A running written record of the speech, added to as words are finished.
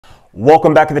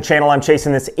Welcome back to the channel. I'm Chase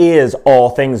and this is All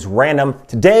Things Random.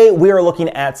 Today we are looking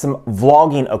at some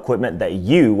vlogging equipment that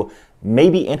you may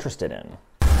be interested in.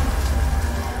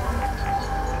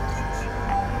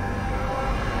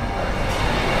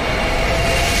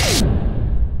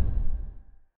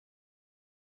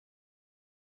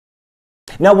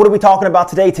 Now, what are we talking about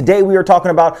today? Today we are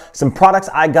talking about some products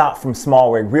I got from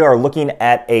SmallRig. We are looking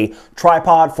at a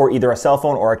tripod for either a cell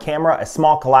phone or a camera, a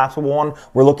small collapsible one.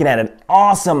 We're looking at an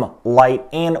awesome light,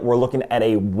 and we're looking at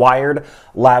a wired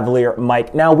lavalier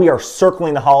mic. Now, we are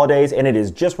circling the holidays and it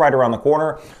is just right around the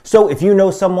corner. So if you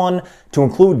know someone, to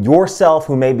include yourself,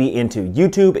 who may be into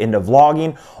YouTube, into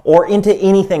vlogging, or into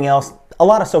anything else, a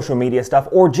lot of social media stuff,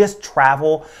 or just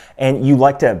travel, and you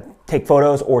like to take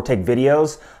photos or take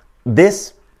videos,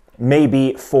 this may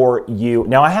be for you.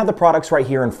 Now, I have the products right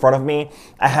here in front of me.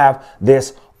 I have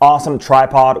this awesome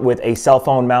tripod with a cell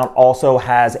phone mount, also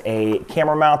has a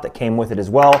camera mount that came with it as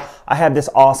well. I have this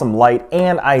awesome light,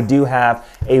 and I do have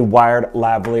a wired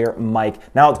lavalier mic.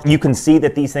 Now, you can see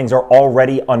that these things are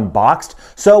already unboxed,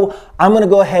 so I'm gonna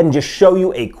go ahead and just show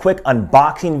you a quick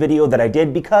unboxing video that I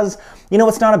did because, you know,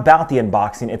 it's not about the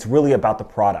unboxing, it's really about the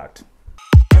product.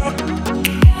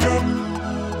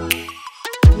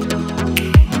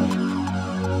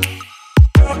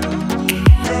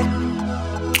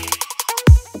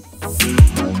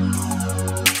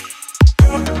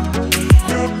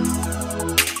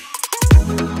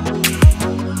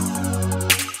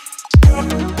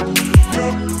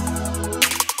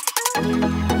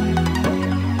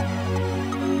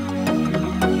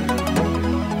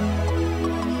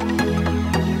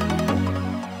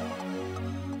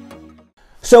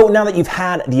 So now that you've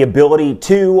had the ability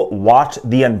to watch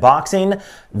the unboxing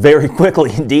very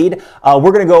quickly indeed,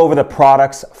 we're gonna go over the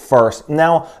products first.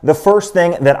 Now, the first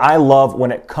thing that I love when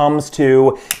it comes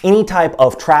to any type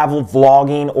of travel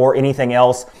vlogging or anything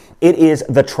else, it is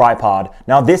the tripod.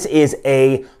 Now, this is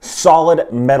a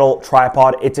solid metal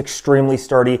tripod. It's extremely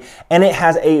sturdy and it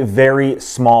has a very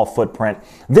small footprint.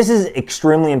 This is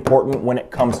extremely important when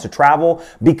it comes to travel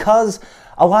because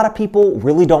a lot of people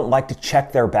really don't like to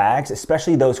check their bags,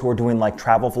 especially those who are doing like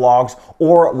travel vlogs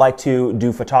or like to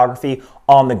do photography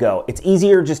on the go. It's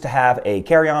easier just to have a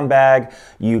carry-on bag,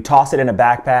 you toss it in a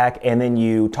backpack, and then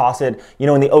you toss it, you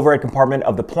know, in the overhead compartment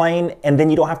of the plane, and then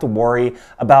you don't have to worry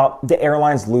about the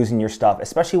airlines losing your stuff,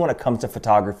 especially when it comes to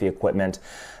photography equipment.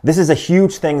 This is a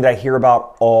huge thing that I hear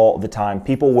about all the time.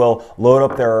 People will load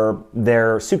up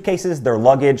their suitcases, their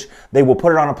luggage, they will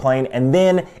put it on a plane, and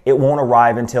then it won't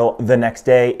arrive until the next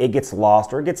day. It gets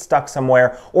lost or it gets stuck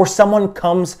somewhere, or someone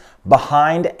comes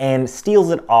behind and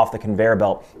steals it off the conveyor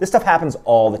belt. This stuff happens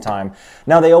all the time.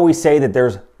 Now, they always say that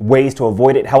there's ways to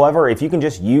avoid it. However, if you can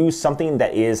just use something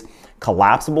that is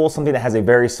collapsible, something that has a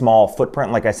very small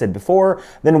footprint, like I said before,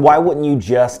 then why wouldn't you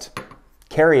just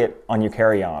carry it on your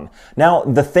carry-on? Now,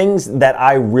 the things that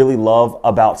I really love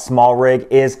about SmallRig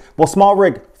is, well,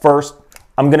 SmallRig, first,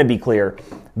 I'm gonna be clear,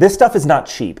 this stuff is not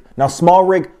cheap. Now,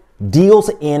 SmallRig deals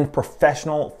in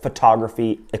professional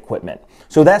photography equipment.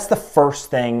 So that's the first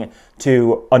thing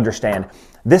to understand.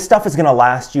 This stuff is gonna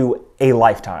last you a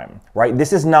lifetime, right?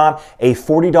 This is not a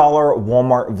 $40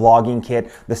 Walmart vlogging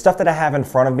kit. The stuff that I have in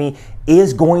front of me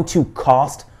is going to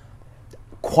cost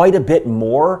quite a bit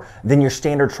more than your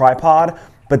standard tripod,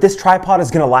 but this tripod is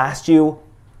gonna last you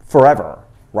forever,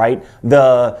 right?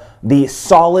 The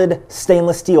solid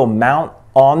stainless steel mount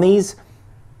on these,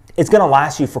 it's gonna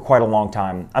last you for quite a long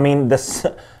time. I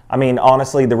mean,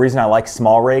 honestly, the reason I like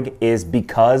SmallRig is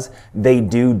because they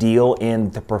do deal in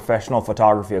the professional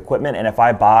photography equipment, and if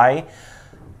I buy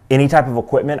any type of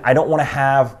equipment, I don't wanna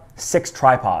have 6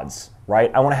 tripods, right?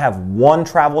 I wanna have one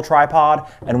travel tripod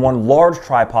and one large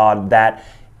tripod that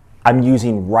I'm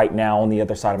using right now on the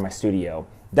other side of my studio.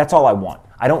 That's all I want.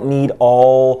 I don't need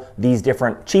all these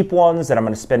different cheap ones that I'm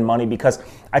gonna spend money, because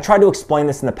I tried to explain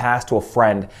this in the past to a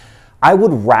friend. I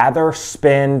would rather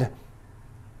spend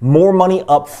more money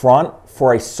up front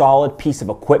for a solid piece of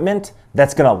equipment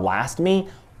that's gonna last me,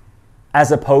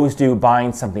 as opposed to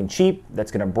buying something cheap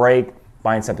that's gonna break,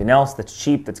 buying something else that's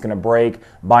cheap that's gonna break,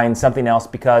 buying something else,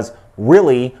 because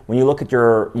really, when you look at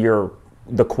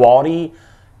the quality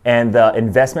and the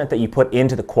investment that you put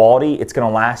into the quality, it's gonna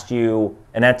last you,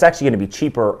 and that's actually gonna be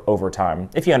cheaper over time,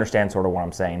 if you understand sort of what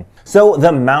I'm saying. So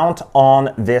the mount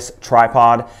on this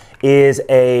tripod is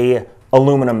a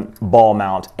aluminum ball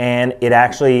mount, and it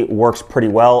actually works pretty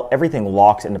well. Everything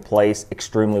locks into place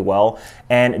extremely well,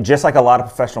 and just like a lot of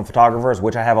professional photographers,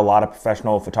 which I have a lot of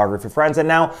professional photography friends, and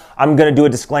now I'm gonna do a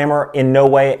disclaimer, in no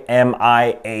way am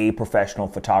I a professional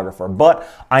photographer, but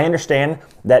I understand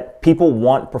that people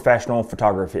want professional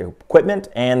photography equipment,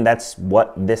 and that's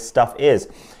what this stuff is.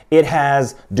 It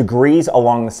has degrees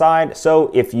along the side, so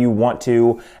if you want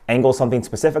to angle something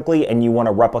specifically and you want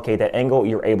to replicate that angle,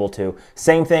 you're able to.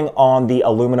 Same thing on the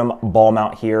aluminum ball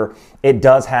mount here. It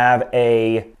does have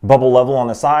a bubble level on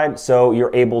the side, so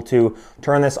you're able to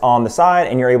turn this on the side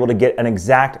and you're able to get an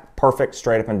exact perfect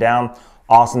straight up and down.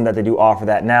 Awesome that they do offer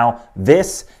that. Now,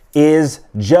 this is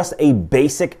just a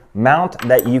basic mount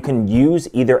that you can use,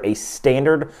 either a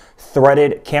standard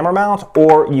threaded camera mount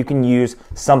or you can use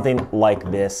something like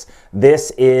this.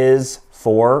 This is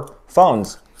for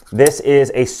phones. This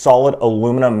is a solid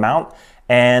aluminum mount,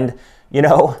 and you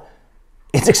know,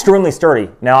 it's extremely sturdy.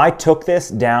 Now, I took this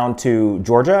down to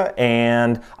Georgia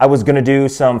and I was gonna do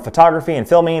some photography and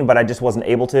filming, but I just wasn't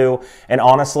able to. And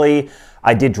honestly,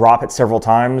 I did drop it several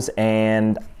times,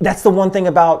 and that's the one thing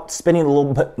about spending a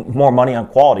little bit more money on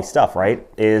quality stuff, right?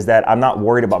 Is that I'm not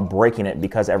worried about breaking it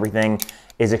because everything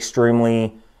is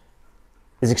extremely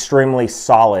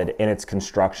solid in its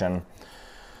construction.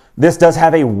 This does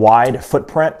have a wide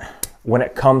footprint when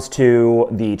it comes to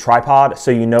the tripod,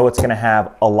 so you know it's gonna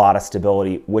have a lot of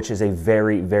stability, which is a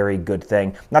very, very good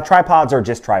thing. Now, tripods are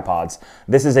just tripods.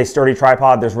 This is a sturdy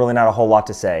tripod. There's really not a whole lot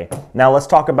to say. Now, let's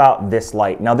talk about this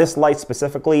light. Now, this light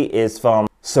specifically is from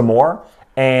SmallRig,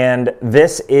 and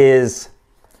this is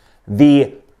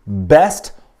the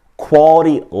best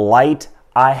quality light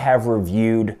I have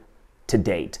reviewed to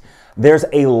date. There's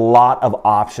a lot of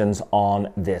options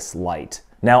on this light.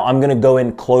 Now, I'm gonna go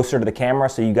in closer to the camera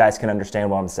so you guys can understand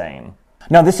what I'm saying.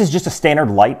 Now, this is just a standard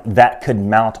light that could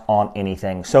mount on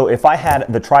anything. So if I had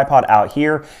the tripod out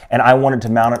here and I wanted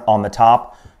to mount it on the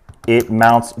top, it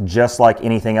mounts just like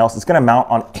anything else. It's gonna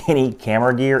mount on any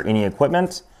camera gear, any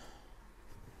equipment,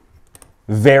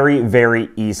 very, very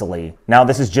easily. Now,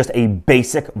 this is just a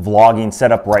basic vlogging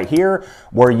setup right here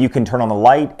where you can turn on the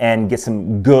light and get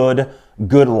some good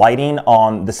lighting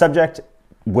on the subject,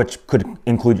 which could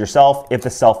include yourself if the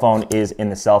cell phone is in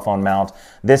the cell phone mount.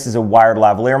 This is a wired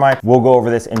lavalier mic. We'll go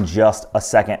over this in just a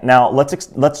second. Now,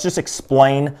 let's just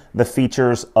explain the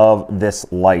features of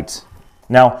this light.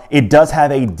 Now, it does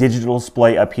have a digital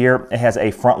display up here. It has a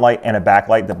front light and a back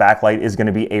light. The back light is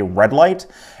gonna be a red light,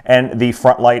 and the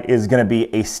front light is gonna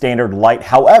be a standard light.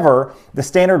 However, the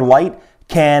standard light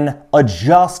can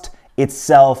adjust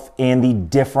itself in the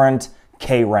different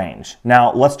K range.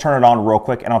 Now, let's turn it on real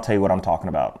quick and I'll tell you what I'm talking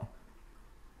about.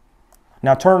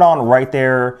 Now, turn it on right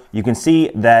there. You can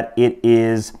see that it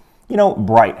is, you know,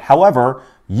 bright. However,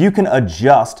 you can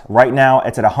adjust. Right now,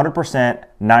 it's at 100%,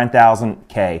 9000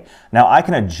 K. Now, I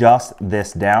can adjust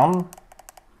this down.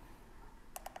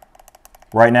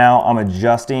 Right now, I'm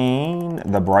adjusting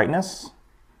the brightness.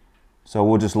 So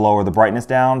we'll just lower the brightness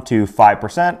down to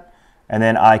 5%, and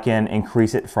then I can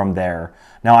increase it from there.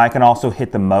 Now, I can also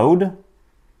hit the mode.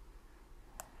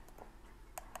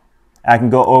 I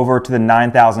can go over to the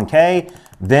 9000 K.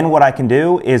 Then what I can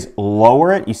do is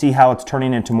lower it. You see how it's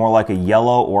turning into more like a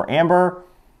yellow or amber.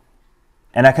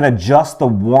 And I can adjust the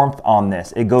warmth on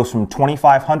this. It goes from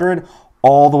 2500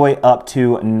 all the way up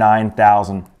to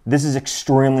 9000. This is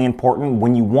extremely important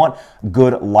when you want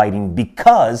good lighting,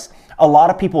 because a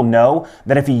lot of people know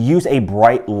that if you use a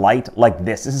bright light like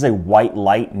this is a white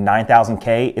light, 9000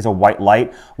 K is a white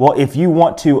light. Well, if you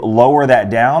want to lower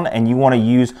that down and you want to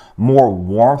use more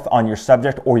warmth on your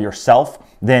subject or yourself,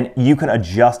 then you can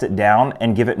adjust it down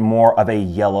and give it more of a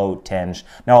yellow tinge.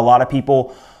 Now, a lot of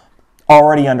people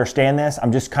already understand this.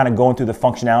 I'm just kind of going through the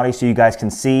functionality so you guys can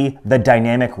see the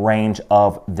dynamic range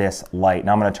of this light.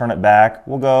 Now I'm going to turn it back.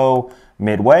 We'll go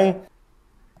midway.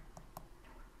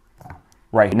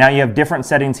 Right, now you have different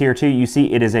settings here too. You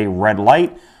see it is a red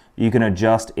light. You can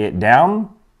adjust it down,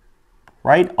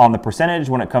 right, on the percentage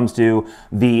when it comes to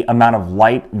the amount of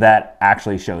light that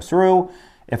actually shows through.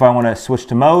 If I want to switch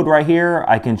to mode right here,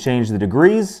 I can change the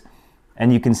degrees,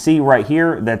 and you can see right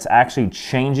here that's actually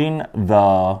changing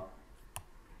the,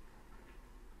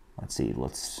 let's see,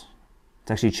 it's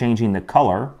actually changing the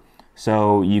color.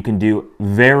 So you can do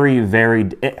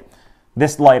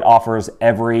this light offers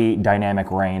every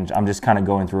dynamic range. I'm just kind of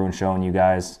going through and showing you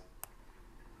guys.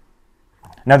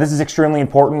 Now, this is extremely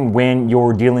important when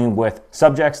you're dealing with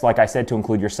subjects, like I said, to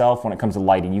include yourself when it comes to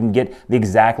lighting. You can get the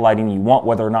exact lighting you want,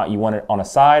 whether or not you want it on a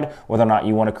side, whether or not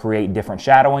you want to create different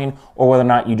shadowing, or whether or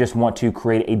not you just want to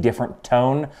create a different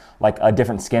tone, like a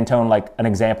different skin tone. Like an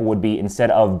example would be,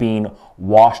 instead of being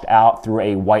washed out through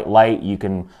a white light, you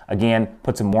can, again,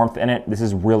 put some warmth in it. This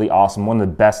is really awesome. One of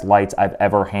the best lights I've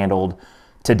ever handled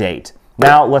to date.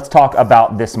 Now let's talk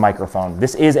about this microphone.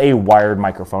 This is a wired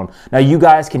microphone. Now you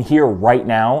guys can hear right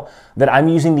now that I'm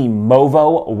using the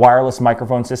Movo wireless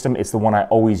microphone system. It's the one I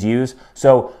always use.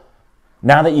 So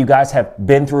Now that you guys have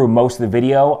been through most of the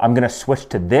video, I'm gonna switch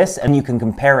to this and you can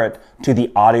compare it to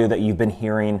the audio that you've been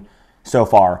hearing so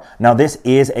far. Now this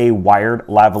is a wired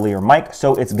lavalier mic,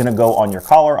 so it's gonna go on your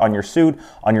collar, on your suit,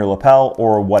 on your lapel,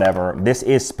 or whatever. This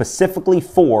is specifically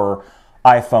for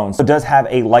iPhones. So it does have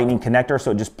a lightning connector, so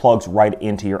it just plugs right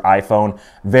into your iPhone.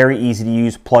 Very easy to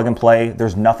use, plug and play.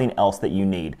 There's nothing else that you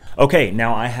need. Okay,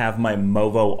 now I have my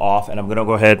Movo off and I'm gonna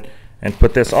go ahead and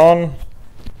put this on.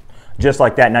 Just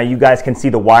like that. Now you guys can see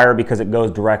the wire because it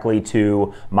goes directly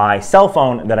to my cell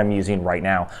phone that I'm using right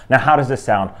now. Now how does this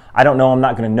sound? I don't know. I'm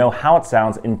not going to know how it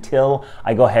sounds until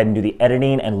I go ahead and do the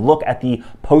editing and look at the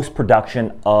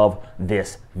post-production of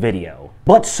this video.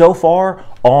 But so far,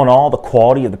 all in all, the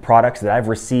quality of the products that I've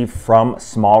received from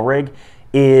SmallRig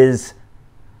is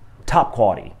top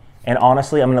quality. And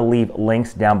honestly, I'm going to leave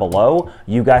links down below.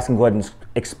 You guys can go ahead and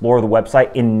explore the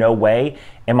website. In no way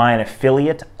am I an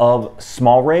affiliate of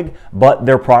SmallRig, but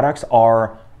their products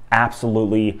are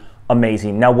absolutely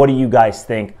amazing. Now, what do you guys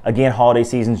think? Again, holiday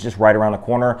season's just right around the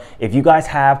corner. If you guys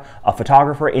have a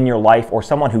photographer in your life or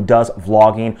someone who does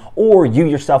vlogging, or you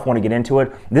yourself want to get into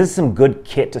it, this is some good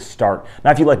kit to start. Now,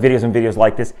 if you like videos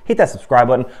like this, hit that subscribe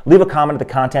button, leave a comment of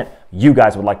the content you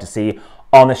guys would like to see.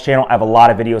 On this channel, I have a lot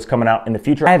of videos coming out in the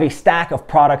future. I have a stack of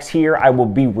products here. I will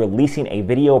be releasing a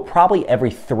video probably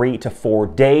every 3 to 4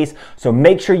 days. So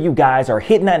make sure you guys are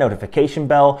hitting that notification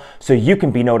bell so you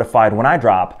can be notified when I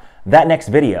drop that next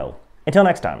video. Until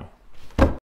next time.